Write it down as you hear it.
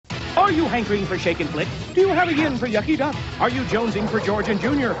Are you hankering for Shake and Flick? Do you have a yin for Yucky Duck? Are you jonesing for George and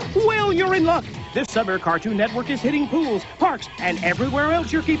Junior? Well, you're in luck. This summer, Cartoon Network is hitting pools, parks, and everywhere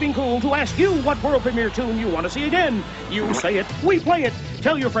else you're keeping cool to ask you what world premiere tune you want to see again. You say it, we play it.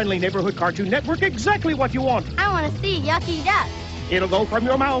 Tell your friendly neighborhood Cartoon Network exactly what you want. I want to see Yucky Duck. It'll go from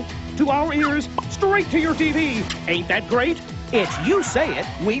your mouth to our ears, straight to your TV. Ain't that great? It's You Say It,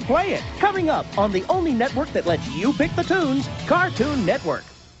 We Play It. Coming up on the only network that lets you pick the tunes, Cartoon Network.